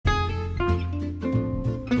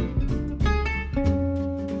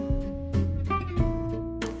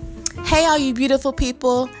Hey, all you beautiful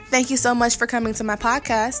people. Thank you so much for coming to my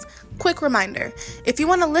podcast. Quick reminder, if you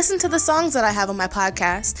want to listen to the songs that I have on my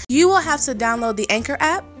podcast, you will have to download the Anchor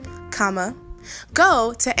app,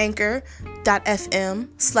 go to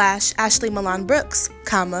anchor.fm/Ashley Milan Brooks,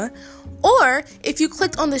 or if you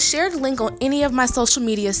clicked on the shared link on any of my social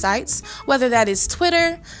media sites, whether that is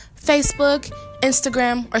Twitter, Facebook,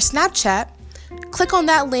 Instagram, or Snapchat, click on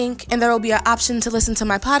that link and there will be an option to listen to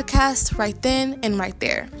my podcast right then and right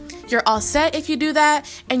there. You're all set if you do that,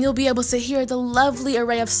 and you'll be able to hear the lovely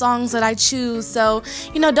array of songs that I choose. So,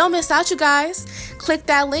 don't miss out, you guys. Click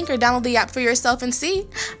that link or download the app for yourself and see.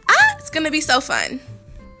 It's going to be so fun.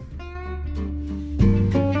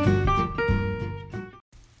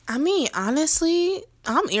 Honestly,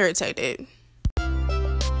 I'm irritated.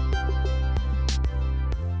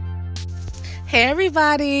 Hey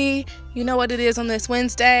everybody, you know what it is on this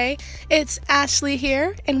Wednesday. It's Ashley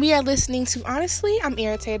here, and we are listening to Honestly, I'm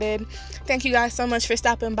Irritated. Thank you guys so much for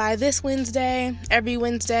stopping by this Wednesday, every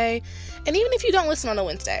Wednesday, and even if you don't listen on a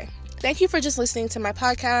Wednesday, thank you for just listening to my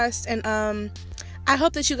podcast, and I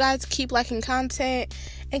hope that you guys keep liking content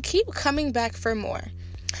and keep coming back for more.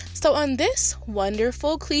 So on this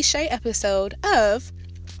wonderful cliche episode of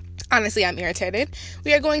Honestly, I'm Irritated,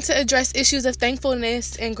 we are going to address issues of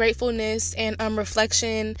thankfulness and gratefulness and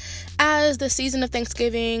reflection as the season of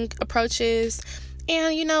Thanksgiving approaches.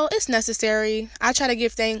 And, it's necessary. I try to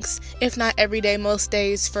give thanks, if not every day, most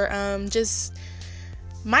days, for just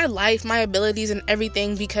my life, my abilities, and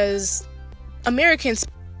everything, because Americans,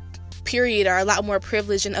 period, are a lot more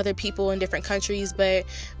privileged than other people in different countries. But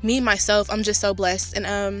me, myself, I'm just so blessed.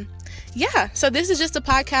 And, so this is just a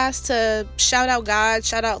podcast to shout out God,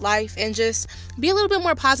 shout out life, and just be a little bit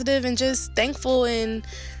more positive and just thankful and,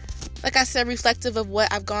 like I said, reflective of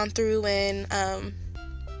what I've gone through and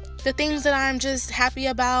the things that I'm just happy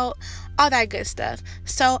about, all that good stuff.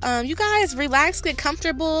 So you guys relax, get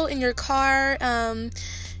comfortable in your car,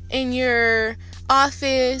 in your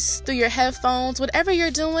office, through your headphones, whatever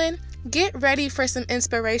you're doing. Get ready for some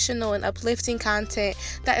inspirational and uplifting content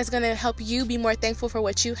that is going to help you be more thankful for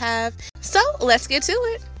what you have. So let's get to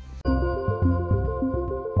it.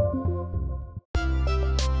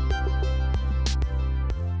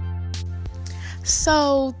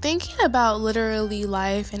 So thinking about literally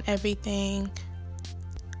life and everything,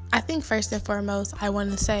 I think first and foremost, I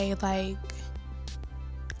want to say,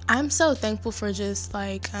 I'm so thankful for just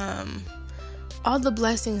all the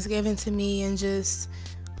blessings given to me, and just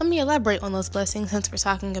let me elaborate on those blessings since we're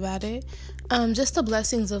talking about it. Just the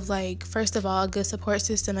blessings of, first of all, a good support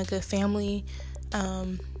system, a good family.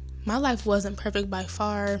 My life wasn't perfect by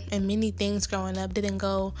far, and many things growing up didn't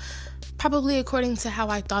go probably according to how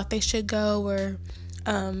I thought they should go, or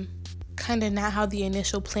kind of not how the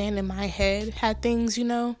initial plan in my head had things,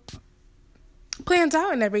 planned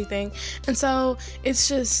out and everything. And so it's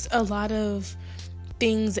just a lot of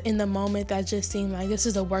things in the moment that just seem like this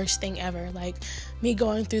is the worst thing ever. Me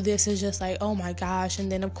going through this is just oh my gosh.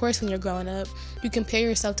 And then of course when you're growing up, you compare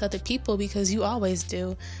yourself to other people, because you always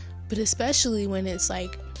do, but especially when it's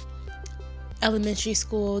elementary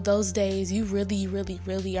school, those days, you really, really,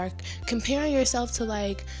 really are comparing yourself to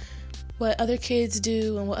what other kids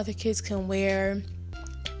do and what other kids can wear,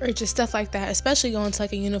 or just stuff like that. Especially going to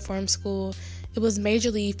a uniform school, it was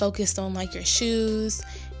majorly focused on your shoes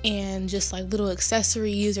and just little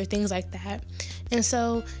accessories or things like that. And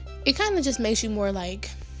so it kind of just makes you more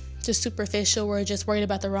just superficial, or just worried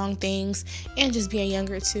about the wrong things, and just being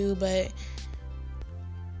younger too. But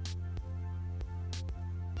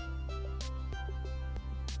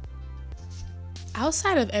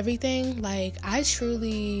outside of everything, I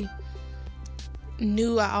truly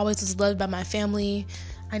knew I always was loved by my family.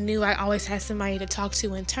 I knew I always had somebody to talk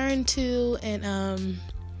to and turn to, and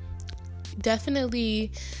definitely,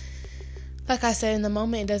 like I said, in the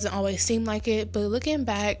moment, it doesn't always seem like it, but looking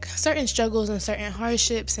back, certain struggles and certain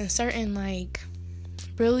hardships and certain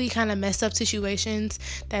really kind of messed up situations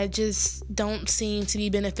that just don't seem to be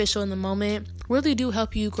beneficial in the moment really do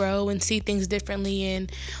help you grow and see things differently, and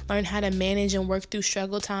learn how to manage and work through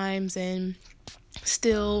struggle times, and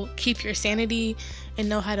still keep your sanity, and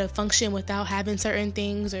know how to function without having certain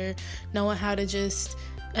things, or knowing how to just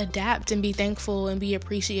adapt and be thankful and be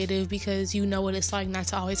appreciative, because you know what it's like not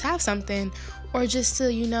to always have something, or just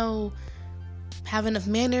to have enough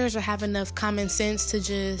manners or have enough common sense to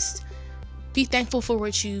just be thankful for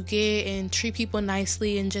what you get and treat people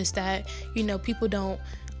nicely, and just that people don't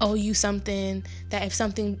owe you something, that if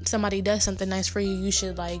somebody does something nice for you, you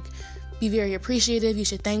should be very appreciative, you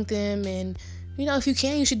should thank them, and if you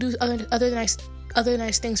can, you should do other nice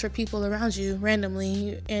things for people around you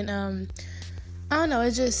randomly. And I don't know,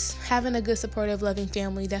 it's just having a good, supportive, loving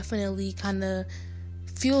family definitely kind of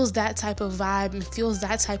fuels that type of vibe and fuels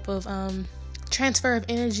that type of transfer of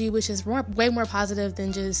energy, which is way more positive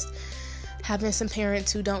than just having some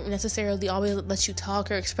parents who don't necessarily always let you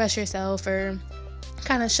talk or express yourself, or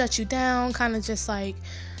kind of shut you down, kind of just like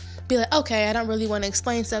be like, okay, I don't really want to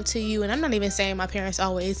explain stuff to you. And I'm not even saying my parents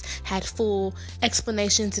always had full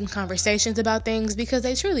explanations and conversations about things, because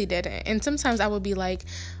they truly didn't. And sometimes I would be like,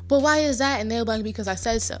 well, why is that? And they'll be like, because I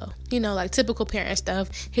said so. You know, like typical parent stuff,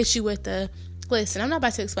 hit you with the, listen, I'm not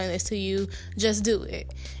about to explain this to you, just do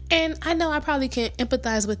it. And I know I probably can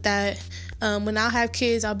empathize with that. When I'll have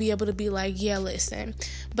kids, I'll be able to be like, yeah, listen.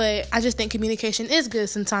 But I just think communication is good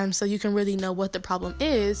sometimes, so you can really know what the problem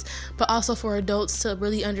is, but also for adults to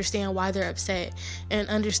really understand why they're upset and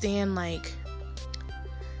understand like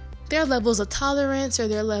their levels of tolerance or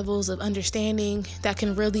their levels of understanding that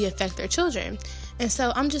can really affect their children. And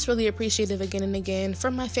so I'm just really appreciative again and again for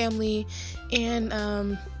my family and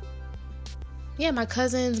my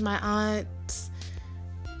cousins, my aunts.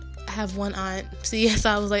 I have one aunt. See, yes,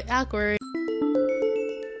 I was like awkward.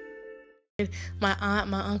 My aunt,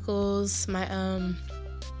 my uncles, my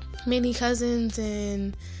many cousins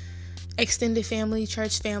and extended family,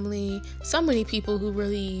 church family. So many people who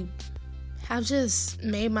really have just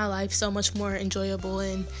made my life so much more enjoyable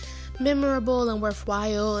and memorable and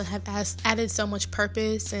worthwhile, and have added so much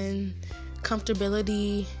purpose and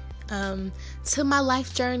comfortability to my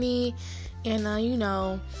life journey. And,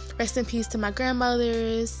 rest in peace to my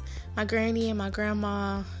grandmothers, my granny and my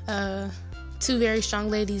grandma, two very strong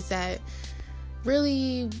ladies that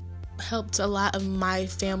really helped a lot of my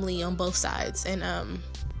family on both sides. And,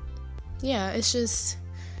 it's just,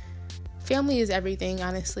 family is everything,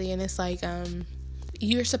 honestly. And it's like,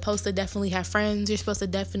 you're supposed to definitely have friends. You're supposed to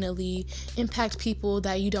definitely impact people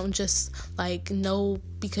that you don't just, like, know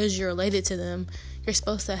because you're related to them. You're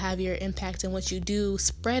supposed to have your impact and what you do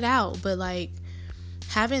spread out, but like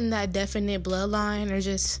having that definite bloodline or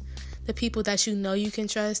just the people that you know you can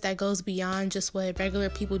trust that goes beyond just what regular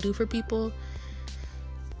people do for people,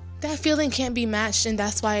 that feeling can't be matched. And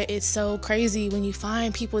that's why it's so crazy when you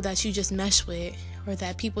find people that you just mesh with, or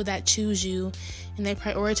that people that choose you and they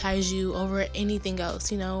prioritize you over anything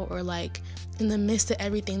else, or like in the midst of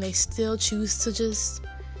everything, they still choose to just,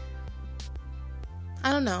 I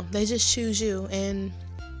don't know, they just choose you. And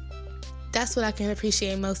that's what I can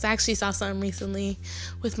appreciate most. I actually saw something recently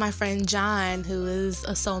with my friend John, who is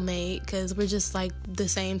a soulmate, because we're just like the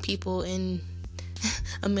same people in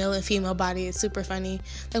a male and female body. It's super funny.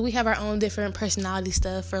 Like, we have our own different personality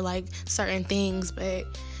stuff for like certain things, but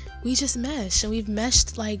we just mesh, and we've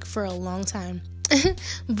meshed like for a long time.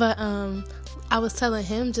 But I was telling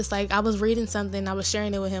him, just like I was reading something, I was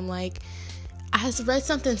sharing it with him, like I had read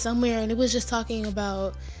something somewhere, and it was just talking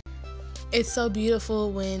about it's so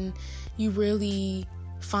beautiful when you really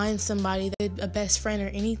find somebody, a best friend or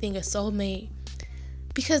anything, a soulmate,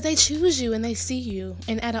 because they choose you and they see you.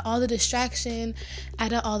 And out of all the distraction,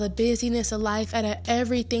 out of all the busyness of life, out of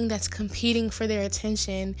everything that's competing for their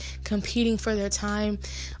attention, competing for their time,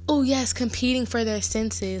 oh yes, competing for their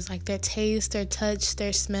senses, like their taste, their touch,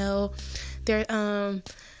 their smell, their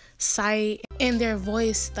sight, and their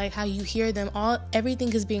voice, like how you hear them,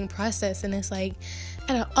 everything is being processed. And it's like,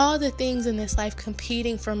 out of all the things in this life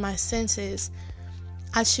competing for my senses,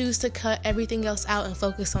 I choose to cut everything else out and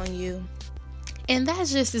focus on you. And that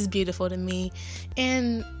just is beautiful to me,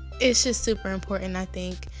 and it's just super important, I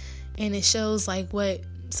think. And it shows like what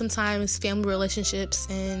sometimes family relationships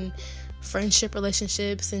and friendship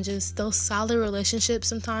relationships and just those solid relationships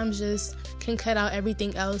sometimes just can cut out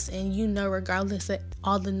everything else. And regardless of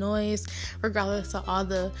all the noise, regardless of all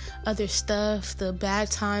the other stuff, the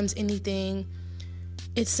bad times, anything,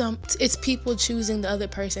 it's people choosing the other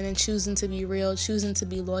person and choosing to be real, choosing to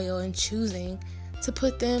be loyal, and choosing to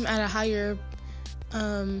put them at a higher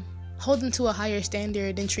hold them to a higher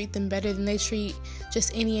standard and treat them better than they treat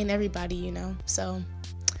just any and everybody, So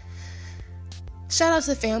shout out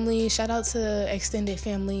to family, shout out to extended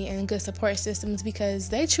family and good support systems, because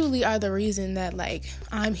they truly are the reason that like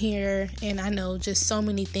I'm here. And I know just so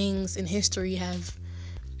many things in history have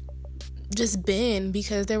just been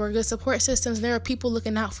because there were good support systems. There were people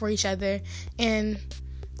looking out for each other. And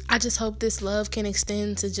I just hope this love can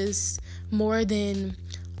extend to just more than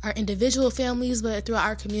our individual families, but throughout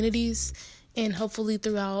our communities, and hopefully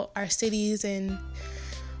throughout our cities and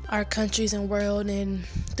our countries and world, and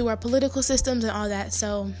through our political systems and all that.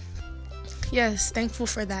 So yes, thankful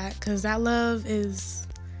for that, because that love is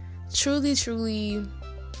truly, truly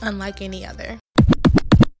unlike any other.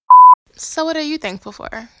 So what are you thankful for?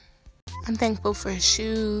 I'm thankful for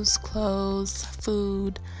shoes, clothes,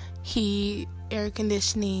 food, heat, air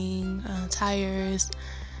conditioning, tires,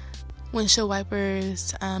 windshield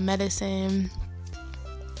wipers, medicine,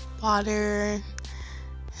 water,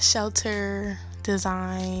 shelter,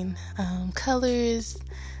 design, colors,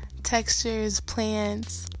 textures,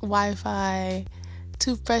 plants, Wi-Fi,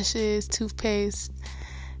 toothbrushes, toothpaste,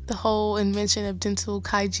 the whole invention of dental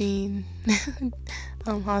hygiene,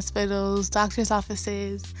 hospitals, doctor's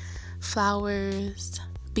offices, flowers,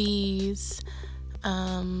 bees,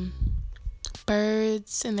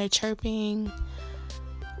 birds and their chirping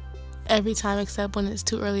every time except when it's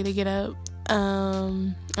too early to get up.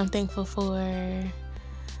 I'm thankful for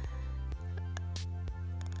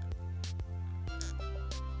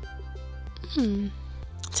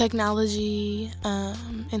technology,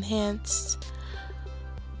 enhanced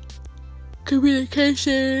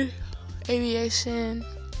communication, aviation,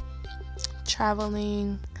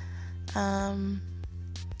 traveling,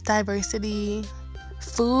 diversity,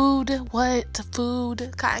 food,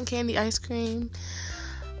 cotton candy, ice cream,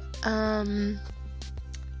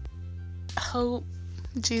 hope,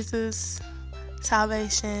 Jesus,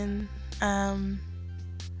 salvation,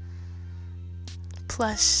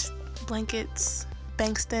 plush blankets,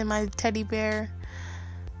 Bankston, my teddy bear,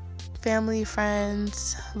 family,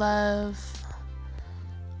 friends, love,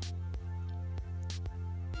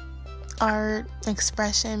 art,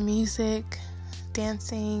 expression, music,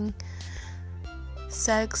 dancing,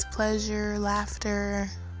 sex, pleasure, laughter,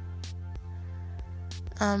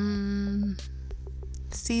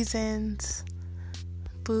 seasons,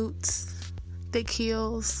 boots, thick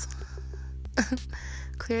heels,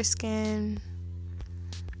 clear skin,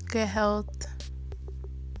 good health,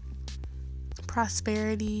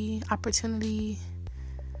 prosperity, opportunity,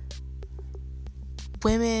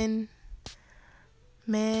 women,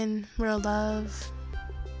 men, real love.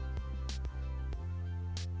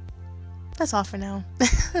 That's all for now.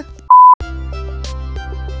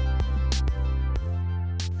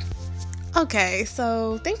 Okay,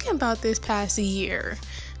 so thinking about this past year,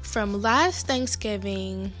 from last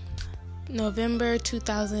Thanksgiving, November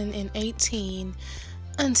 2018,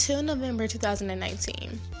 until November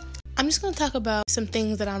 2019, I'm just going to talk about some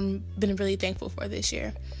things that I've been really thankful for this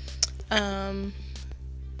year.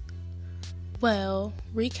 Well,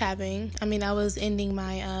 recapping, I was ending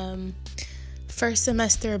my first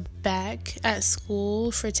semester back at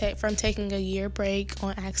school from taking a year break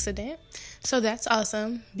on accident. So that's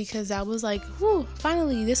awesome because I was like, whew,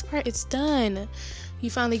 finally, this part, it's done. You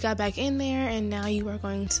finally got back in there and now you are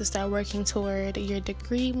going to start working toward your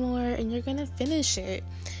degree more and you're going to finish it.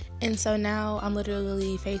 And so now I'm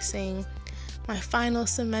literally facing my final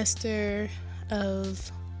semester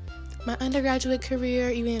of my undergraduate career,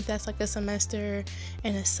 even if that's like a semester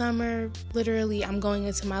in the summer. Literally, I'm going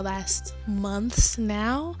into my last months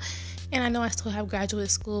now. And I know I still have graduate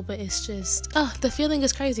school, but it's just, the feeling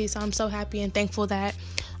is crazy. So I'm so happy and thankful that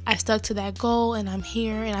I stuck to that goal and I'm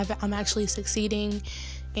here and I'm actually succeeding.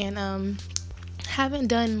 And haven't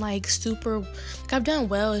done I've done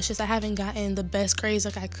well. It's just I haven't gotten the best grades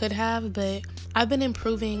like I could have, but I've been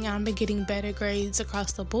improving. I've been getting better grades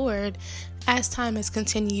across the board as time has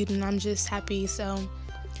continued, and I'm just happy. So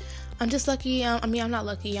I'm just lucky. I'm not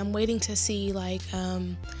lucky. I'm waiting to see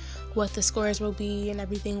what the scores will be and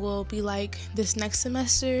everything will be like this next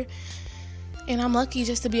semester. And I'm lucky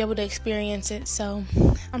just to be able to experience it. So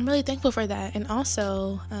I'm really thankful for that. And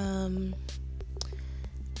also,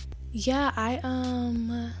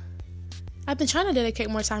 I've been trying to dedicate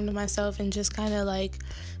more time to myself and just kind of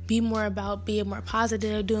be more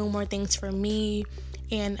positive, doing more things for me.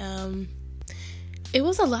 And it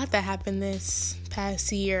was a lot that happened this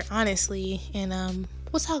past year, honestly. And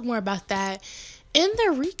we'll talk more about that in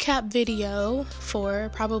the recap video for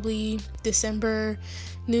probably December,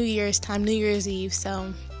 New Year's Eve.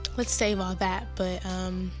 So let's save all that. But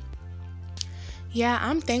I'm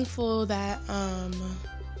thankful that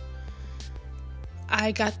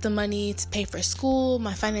I got the money to pay for school.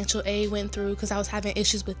 My financial aid went through because I was having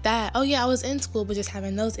issues with that. Oh yeah, I was in school, but just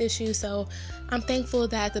having those issues. So I'm thankful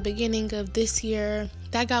that at the beginning of this year,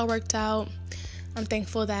 that got worked out. I'm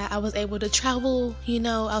thankful that I was able to travel,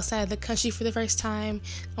 outside of the country for the first time.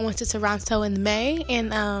 I went to Toronto in May,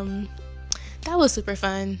 and that was super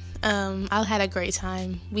fun. I had a great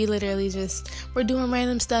time. We literally just were doing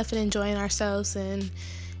random stuff and enjoying ourselves, and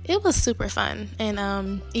it was super fun.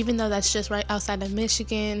 And even though that's just right outside of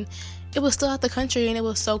Michigan, it was still out the country, and it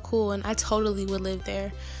was so cool, and I totally would live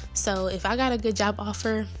there. So if I got a good job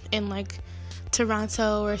offer in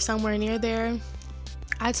Toronto or somewhere near there,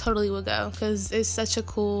 I totally would go because it's such a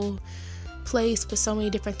cool place with so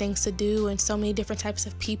many different things to do and so many different types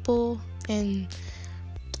of people. And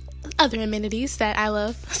other amenities that I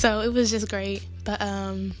love. So it was just great. But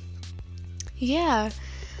yeah,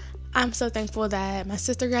 I'm so thankful that my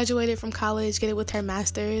sister graduated from college, get it with her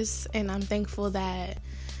master's, and I'm thankful that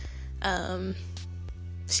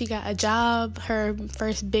she got a job, her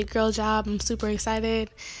first big girl job. I'm super excited.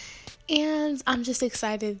 And I'm just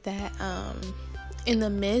excited that in the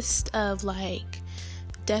midst of like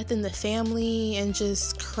death in the family and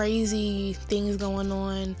just crazy things going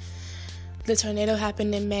on, the tornado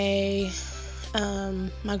happened in May,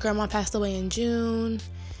 my grandma passed away in June,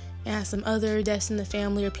 and some other deaths in the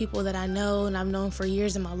family or people that I know and I've known for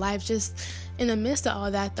years in my life. Just in the midst of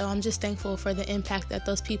all that, though, I'm just thankful for the impact that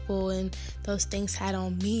those people and those things had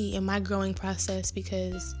on me in my growing process,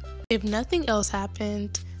 because if nothing else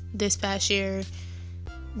happened this past year,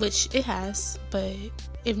 which it has, but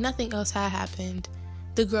if nothing else had happened,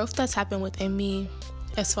 the growth that's happened within me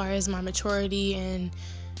as far as my maturity and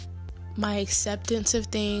my acceptance of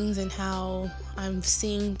things and how I'm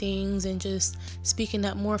seeing things and just speaking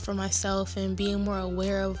up more for myself and being more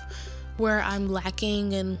aware of where I'm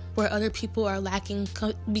lacking and where other people are lacking,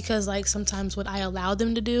 because like sometimes what I allow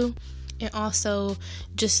them to do, and also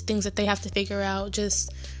just things that they have to figure out,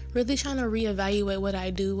 just really trying to reevaluate what I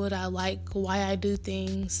do, what I like, why I do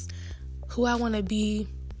things, who I want to be,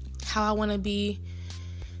 how I want to be,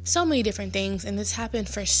 so many different things. And this happened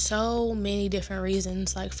for so many different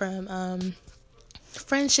reasons, like from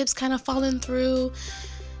friendships kind of falling through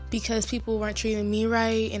because people weren't treating me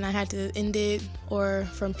right and I had to end it, or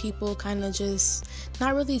from people kind of just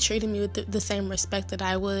not really treating me with the same respect that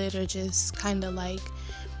I would, or just kind of like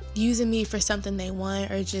using me for something they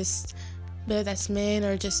want, or just whether that's men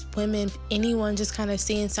or just women, anyone just kind of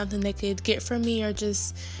seeing something they could get from me, or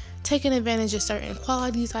just taking advantage of certain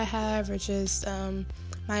qualities I have, or just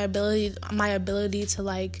my ability to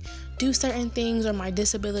like do certain things, or my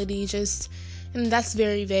disability, just, and that's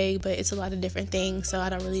very vague, but it's a lot of different things, so I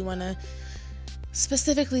don't really want to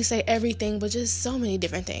specifically say everything, but just so many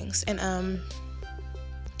different things. And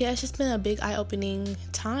yeah, it's just been a big eye-opening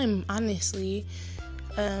time, honestly.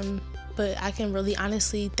 But I can really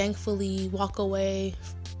honestly, thankfully walk away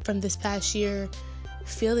from this past year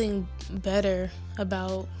feeling better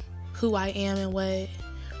about who I am and what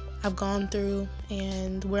I've gone through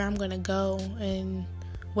and where I'm gonna go and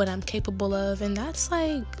what I'm capable of. And that's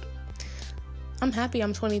like, I'm happy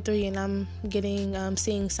I'm 23 and I'm getting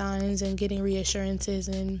seeing signs and getting reassurances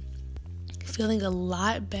and feeling a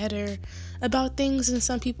lot better about things than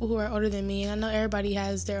some people who are older than me. And I know everybody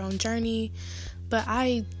has their own journey, but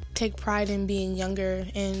I take pride in being younger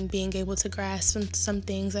and being able to grasp some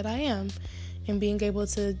things that I am, and being able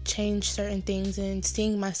to change certain things and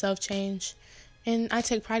seeing myself change. And I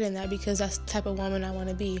take pride in that because that's the type of woman I want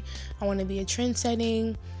to be. I want to be a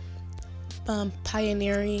trend-setting,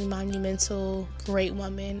 pioneering, monumental, great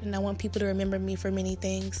woman. And I want people to remember me for many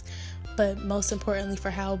things, but most importantly for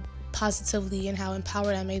how positively and how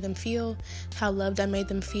empowered I made them feel, how loved I made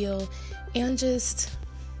them feel, and just,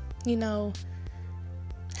 you know,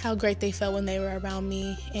 how great they felt when they were around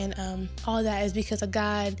me. And all that is because of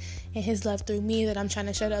God and His love through me that I'm trying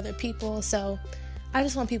to show to other people. So I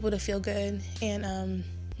just want people to feel good and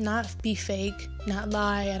not be fake, not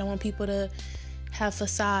lie. I don't want people to have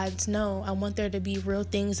facades. No, I want there to be real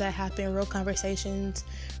things that happen, real conversations,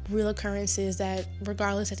 real occurrences that,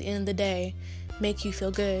 regardless, at the end of the day, make you feel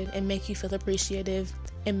good and make you feel appreciative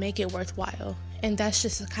and make it worthwhile. And that's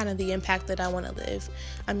just kind of the impact that I want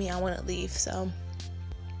to leave. So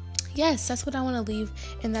yes, that's what I want to leave,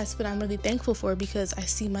 and that's what I'm really thankful for, because I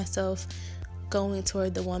see myself going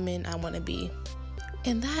toward the woman I want to be.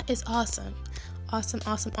 And that is awesome.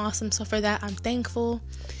 Awesome. So for that, I'm thankful.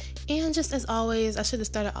 And just as always, I should have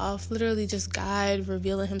started off literally just God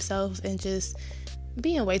revealing Himself and just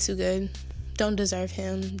being way too good. Don't deserve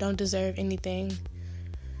Him. Don't deserve anything.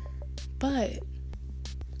 But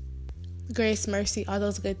grace, mercy, all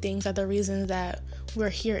those good things are the reasons that we're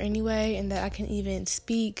here anyway, and that I can even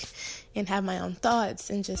speak and have my own thoughts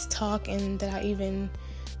and just talk, and that I even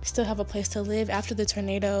still have a place to live after the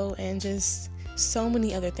tornado, and just so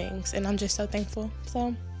many other things. And I'm just so thankful.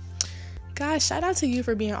 So guys, shout out to you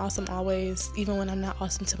for being awesome always, even when I'm not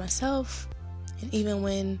awesome to myself, and even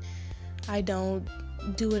when I don't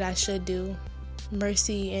do what I should do.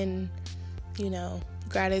 Mercy and,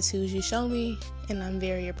 gratitude you show me, and I'm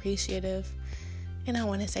very appreciative, and I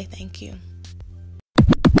want to say thank you.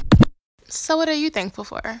 So what are you thankful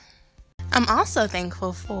for? I'm also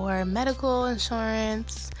thankful for medical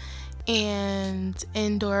insurance and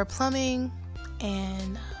indoor plumbing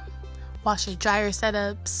and washer dryer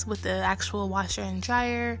setups with the actual washer and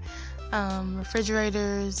dryer,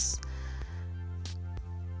 refrigerators,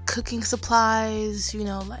 cooking supplies,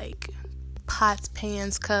 like pots,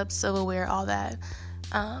 pans, cups, silverware, all that.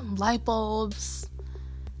 Light bulbs,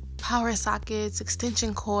 power sockets,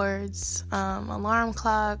 extension cords, alarm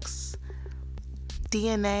clocks,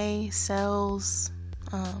 DNA, cells,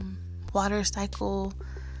 water cycle,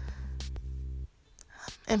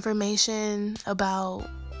 information about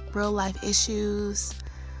real life issues,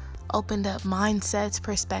 opened up mindsets,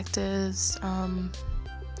 perspectives,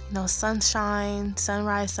 sunshine,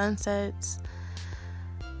 sunrise, sunsets,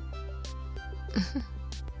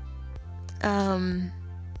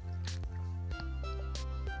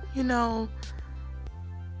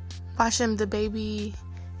 watching the baby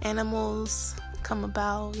animals come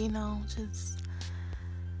about, just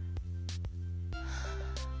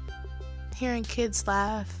hearing kids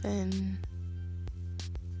laugh and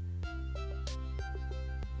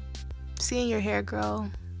seeing your hair grow,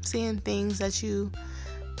 seeing things that you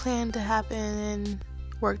planned to happen and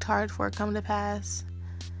worked hard for come to pass.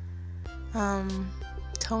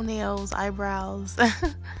 Toenails, eyebrows,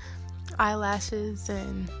 eyelashes,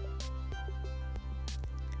 and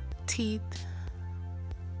teeth,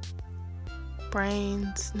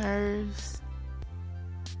 brains, nerves,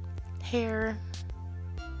 hair,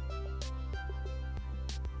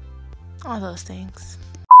 all those things.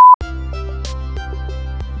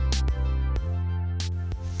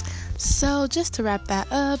 So just to wrap that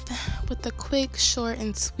up with a quick, short,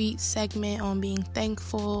 and sweet segment on being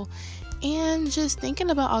thankful and just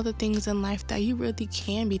thinking about all the things in life that you really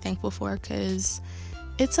can be thankful for, because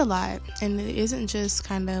it's a lot, and it isn't just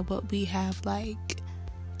kind of what we have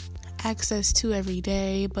access to every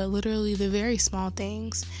day, but literally the very small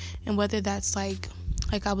things. And whether that's like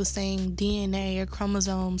I was saying, DNA or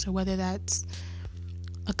chromosomes, or whether that's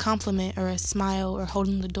a compliment or a smile or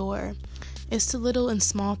holding the door, it's the little and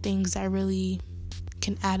small things that really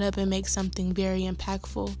can add up and make something very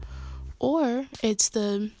impactful. Or it's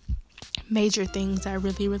the major things that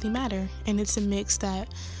really, really matter. And it's a mix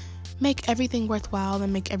that make everything worthwhile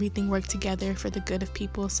and make everything work together for the good of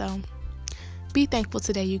people. So be thankful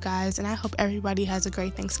today, you guys. And I hope everybody has a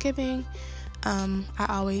great Thanksgiving. I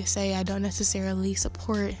always say I don't necessarily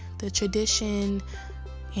support the tradition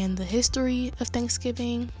and the history of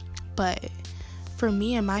Thanksgiving, but for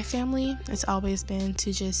me and my family, it's always been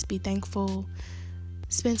to just be thankful,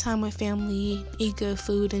 spend time with family, eat good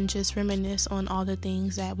food, and just reminisce on all the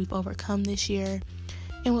things that we've overcome this year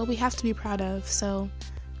and what we have to be proud of. So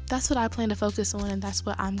that's what I plan to focus on, and that's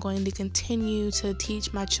what I'm going to continue to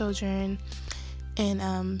teach my children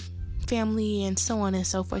and family and so on and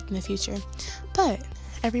so forth in the future. But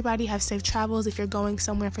everybody have safe travels if you're going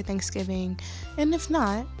somewhere for Thanksgiving, and if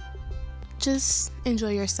not, just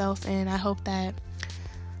enjoy yourself. And I hope that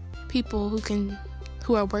people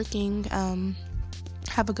who are working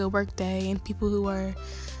have a good work day, and people who are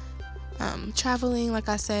traveling, like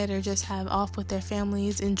I said, or just have off with their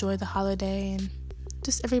families, enjoy the holiday, and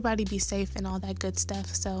just everybody be safe and all that good stuff.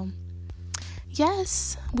 So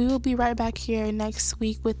yes, we will be right back here next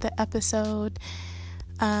week with the episode.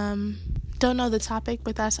 Don't know the topic,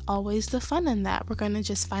 but that's always the fun in that. We're going to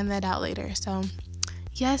just find that out later. So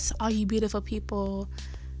yes, all you beautiful people,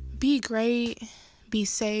 be great, be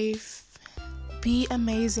safe, be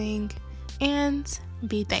amazing, and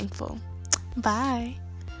be thankful. Bye.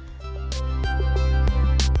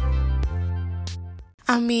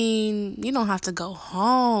 I mean, you don't have to go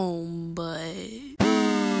home, but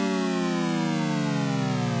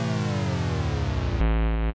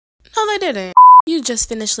no, they didn't. You just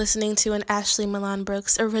finished listening to an Ashley Milan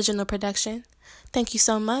Brooks original production. Thank you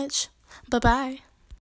so much. Bye-bye.